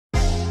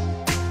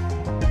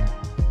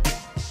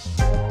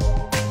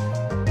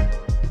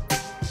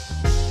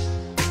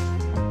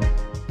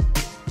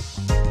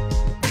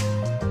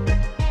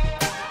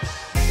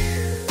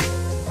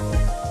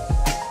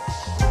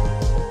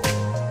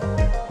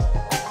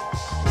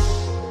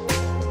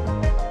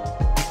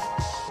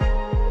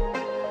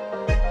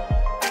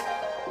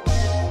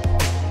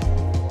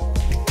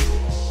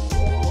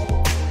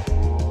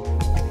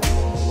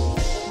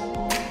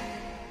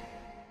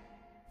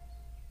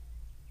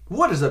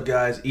What is up,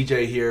 guys?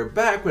 EJ here,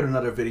 back with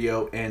another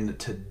video, and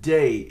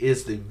today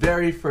is the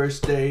very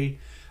first day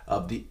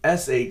of the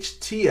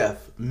shtF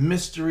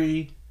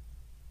mystery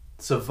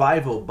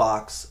survival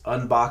box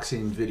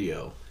unboxing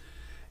video.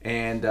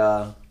 And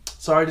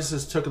sorry this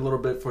just took a little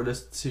bit for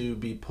this to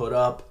be put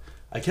up.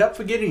 I kept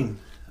forgetting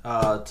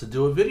to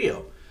do a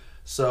video,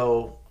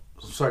 so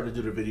I'm starting to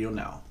do the video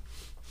now.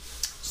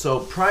 So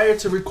prior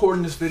to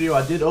recording this video,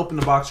 I did open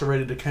the box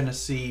already to kind of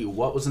see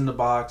what was in the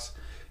box,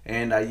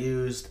 and I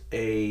used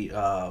a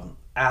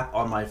app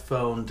on my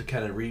phone to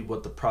kind of read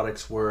what the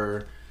products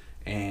were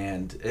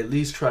and at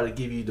least try to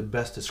give you the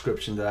best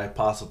description that I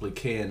possibly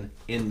can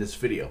in this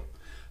video.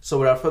 So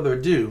without further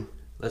ado,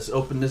 let's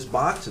open this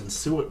box and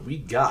see what we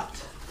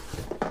got.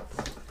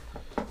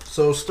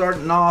 So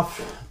starting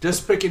off,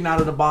 just picking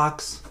out of the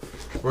box,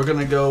 we're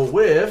gonna go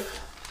with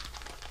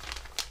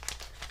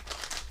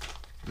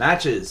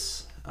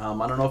matches. I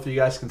don't know if you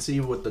guys can see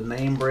with the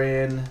name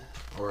brand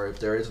or if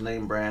there is a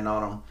name brand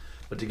on them,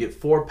 but to get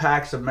 4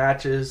 packs of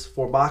matches,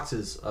 4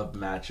 boxes of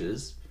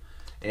matches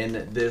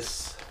in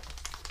this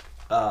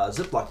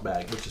Ziploc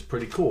bag, which is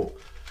pretty cool.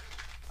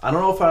 I don't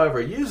know if I ever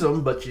use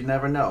them, but you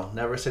never know.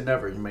 Never say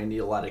never. You may need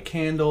a light of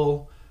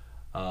candle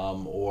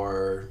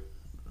or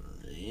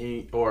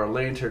a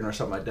lantern or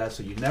something like that,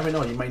 so you never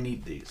know. You might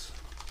need these.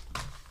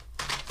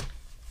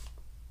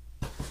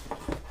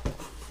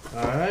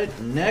 Alright,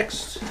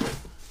 next.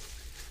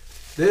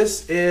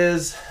 This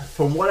is,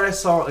 from what I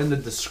saw in the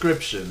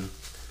description,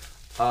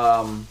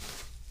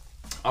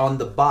 on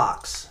the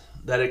box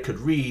that it could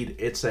read,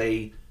 it's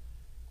a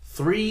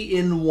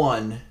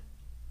 3-in-1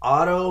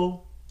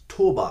 auto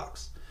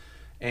toolbox.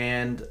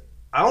 And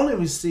I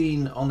only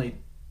seen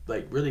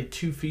like really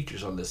 2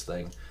 features on this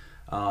thing.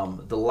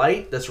 The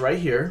light that's right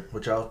here,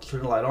 which I'll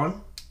turn the light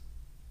on.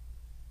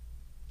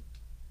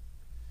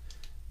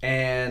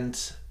 And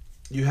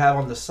you have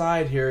on the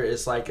side here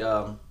is like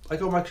one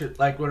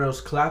of those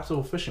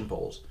collapsible fishing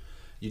poles.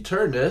 You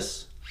turn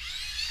this,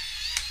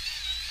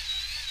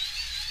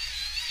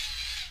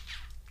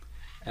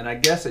 and I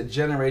guess it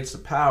generates the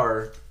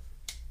power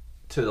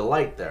to the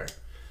light there.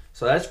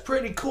 So that's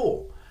pretty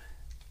cool.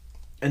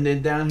 And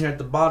then down here at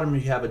the bottom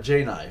you have a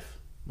J-knife,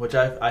 which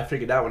I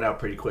figured that one out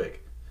pretty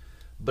quick.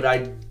 But I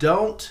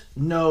don't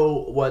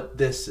know what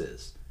this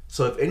is.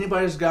 So if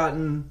anybody's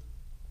gotten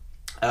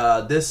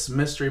this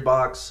mystery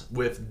box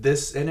with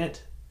this in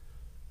it,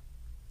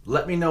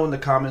 let me know in the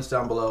comments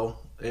down below.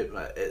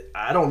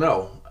 I don't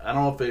know. I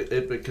don't know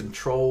if it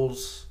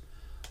controls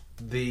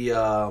the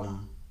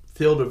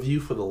field of view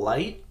for the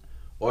light,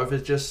 or if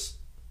it's just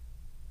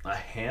a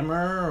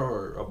hammer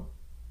or a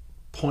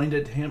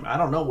pointed hammer. I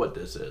don't know what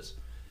this is.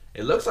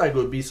 It looks like it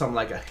would be something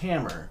like a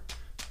hammer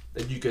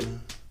that you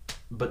can,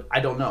 but I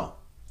don't know.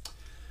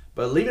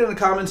 But leave it in the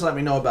comments and let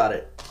me know about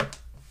it.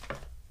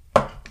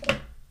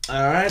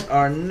 Alright,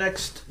 our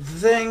next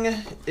thing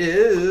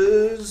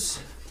is,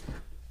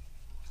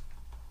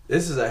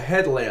 this is a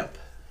headlamp,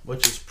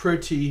 which is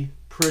pretty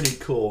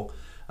cool.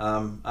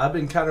 I've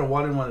been kind of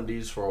wanting one of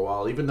these for a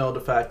while, even though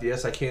the fact,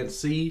 yes, I can't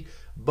see,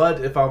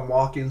 but if I'm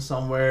walking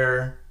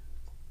somewhere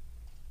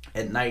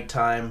at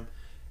nighttime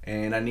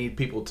and I need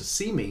people to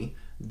see me,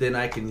 then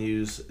I can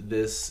use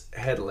this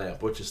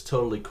headlamp, which is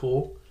totally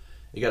cool.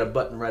 You got a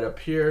button right up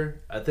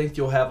here. I think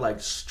you'll have like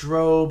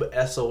strobe,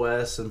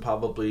 SOS, and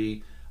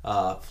probably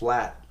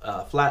flat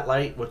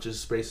light, which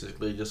is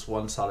basically just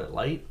one solid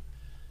light.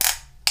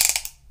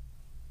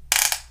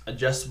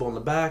 Adjustable in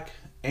the back,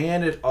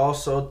 and it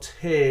also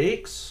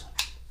takes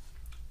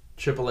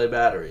AAA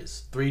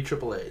batteries, 3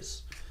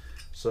 AAAs.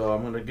 So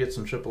I'm gonna get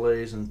some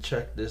AAAs and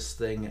check this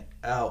thing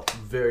out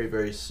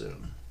very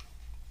soon.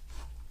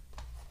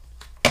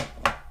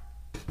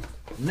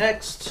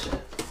 Next,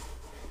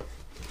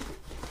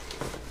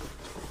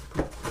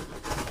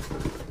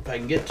 if I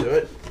can get to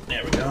it,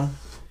 there we go,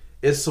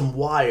 is some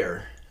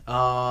wire.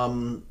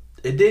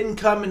 It didn't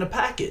come in a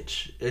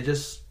package, it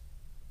just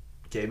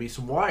gave me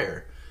some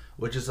wire,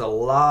 which is a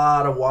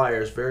lot of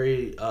wires,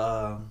 very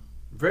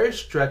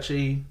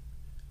stretchy,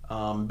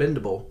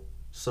 bendable.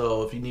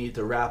 So if you need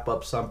to wrap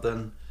up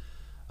something,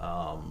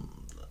 a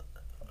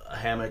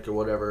hammock or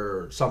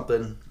whatever, or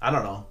something, I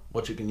don't know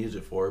what you can use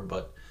it for,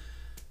 but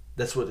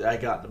that's what I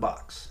got in the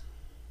box.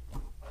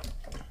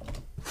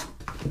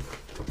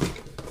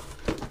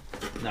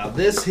 Now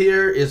this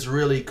here is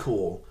really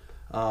cool.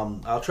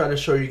 I'll try to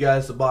show you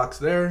guys the box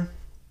there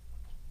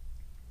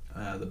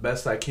the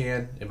best I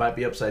can. It might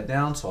be upside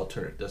down, so I'll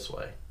turn it this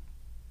way.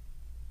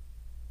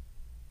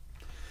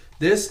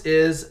 This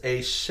is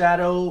a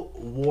Shadow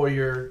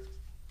Warrior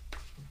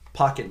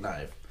pocket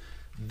knife.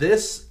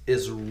 This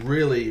is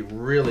really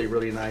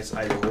nice.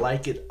 I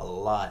like it a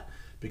lot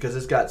because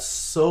it's got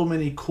so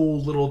many cool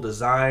little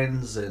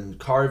designs and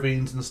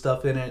carvings and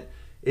stuff in it.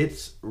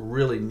 It's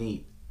really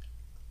neat.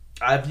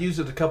 I've used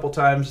it a couple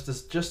times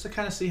just to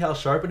kind of see how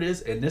sharp it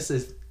is, and this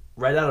is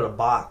right out of the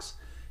box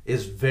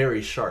is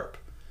very sharp.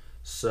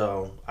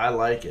 So I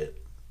like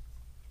it.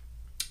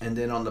 And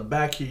then on the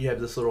back here you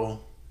have this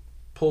little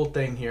pull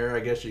thing here. I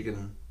guess you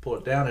can pull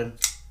it down and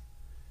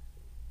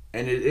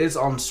And it is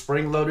on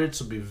spring loaded,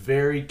 so be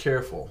very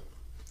careful.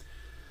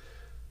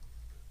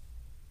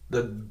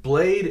 The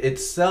blade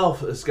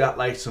itself has got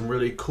like some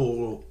really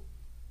cool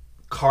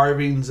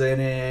carvings in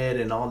it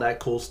and all that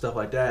cool stuff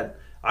like that.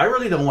 I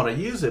really don't want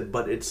to use it,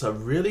 but it's a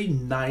really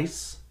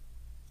nice,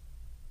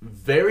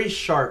 very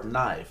sharp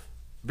knife.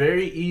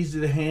 Very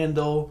easy to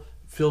handle,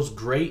 feels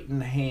great in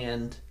the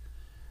hand,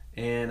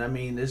 and I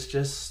mean, it's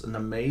just an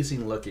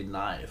amazing looking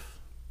knife.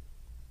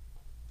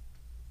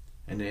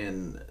 And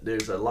then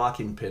there's a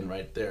locking pin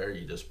right there.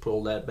 You just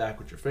pull that back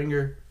with your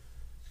finger,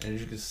 and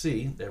as you can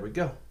see, there we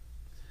go.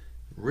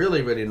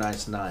 Really, really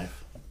nice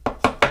knife.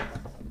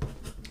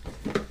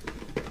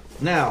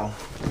 Now,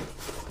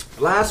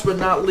 last but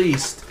not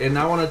least, and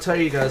I want to tell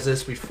you guys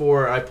this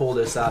before I pull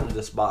this out of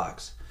this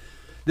box.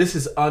 This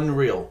is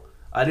unreal.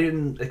 I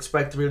didn't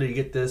expect really to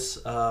get this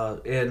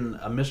in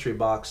a mystery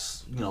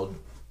box, you know,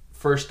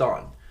 first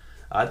on.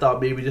 I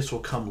thought maybe this will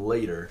come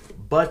later,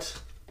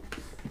 but,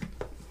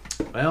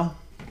 well,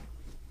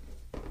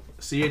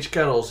 CH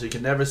Kettles, you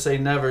can never say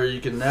never.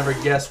 You can never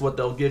guess what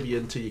they'll give you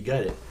until you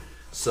get it.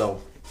 So,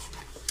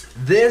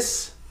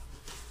 this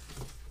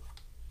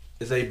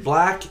is a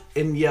black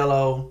and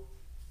yellow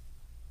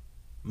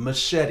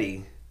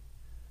machete,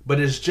 but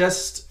it's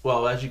just,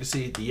 well, as you can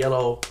see, the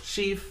yellow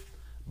sheath,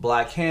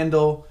 black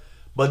handle,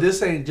 but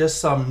this ain't just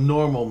some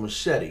normal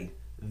machete.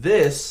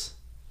 This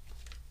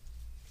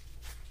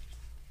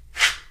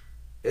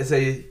is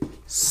a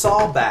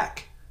sawback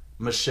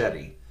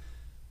machete.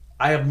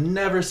 I have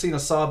never seen a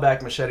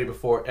sawback machete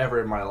before ever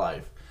in my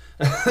life.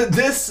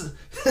 This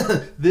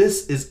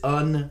is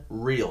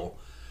unreal.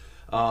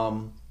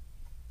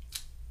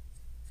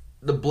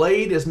 The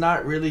blade is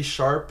not really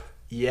sharp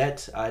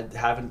yet. I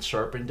haven't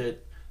sharpened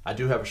it. I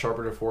do have a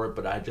sharpener for it,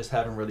 but I just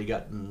haven't really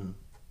gotten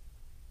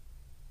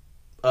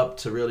up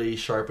to really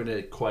sharpen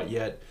it quite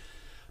yet.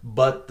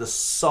 But the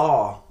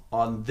saw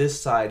on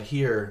this side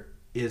here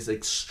is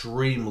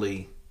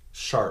extremely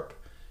sharp,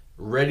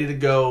 ready to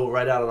go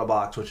right out of the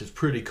box, which is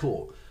pretty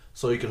cool.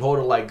 So you can hold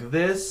it like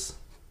this,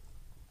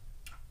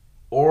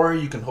 or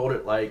you can hold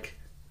it like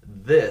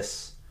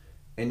this,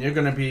 and you're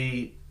going to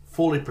be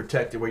fully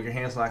protected where your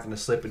hand's not going to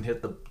slip and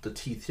hit the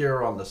teeth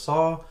here on the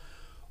saw,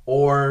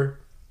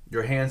 or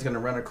your hand's going to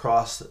run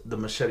across the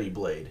machete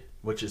blade,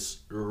 which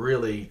is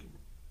really,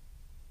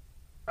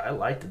 I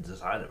like the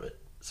design of it.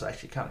 It's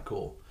actually kind of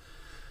cool.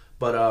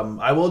 But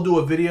I will do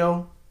a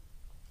video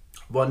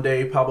one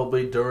day,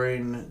 probably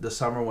during the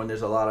summer when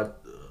there's a lot of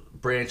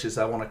branches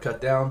I want to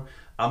cut down.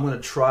 I'm going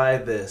to try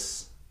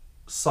this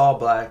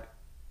sawback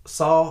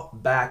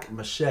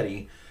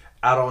machete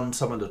out on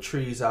some of the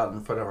trees out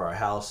in front of our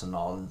house and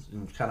all,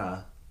 and kind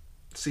of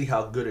see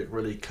how good it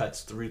really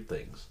cuts through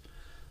things.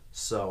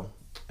 So,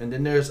 and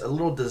then there's a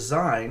little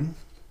design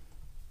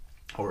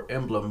or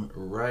emblem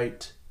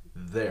right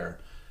there.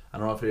 I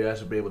don't know if you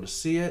guys will be able to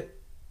see it,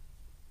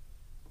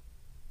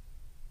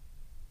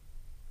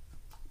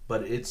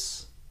 but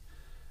it's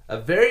a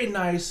very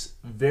nice,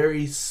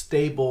 very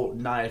stable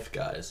knife,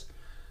 guys.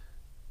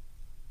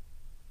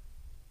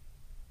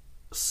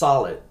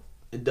 Solid.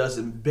 It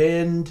doesn't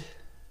bend.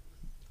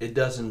 It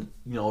doesn't,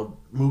 you know,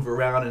 move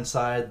around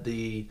inside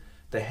the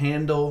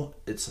handle.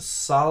 It's a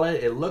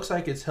solid. It looks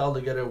like it's held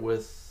together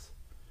with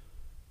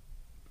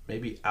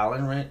maybe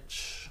Allen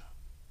wrench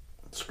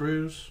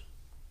screws,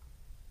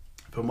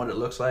 from what it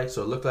looks like.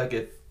 So it looked like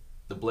if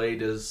the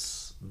blade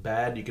is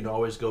bad, you can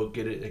always go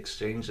get it,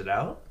 exchange it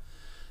out.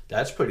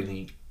 That's pretty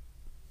neat.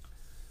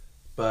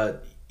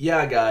 But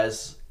yeah,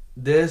 guys,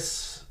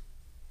 this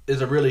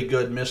is a really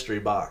good mystery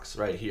box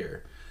right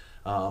here.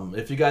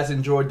 If you guys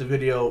enjoyed the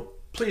video,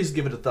 please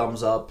give it a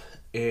thumbs up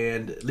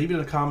and leave it in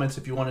the comments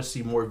if you want to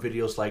see more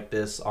videos like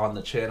this on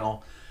the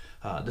channel.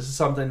 This is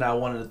something that I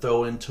wanted to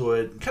throw into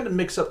it, kind of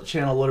mix up the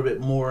channel a little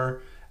bit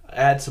more,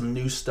 add some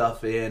new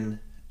stuff in,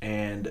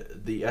 and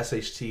the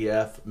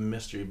shtF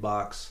mystery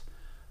box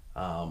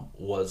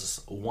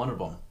was one of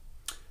them.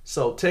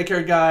 So take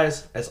care,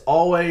 guys. As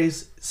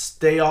always,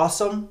 stay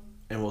awesome,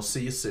 and we'll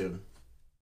see you soon.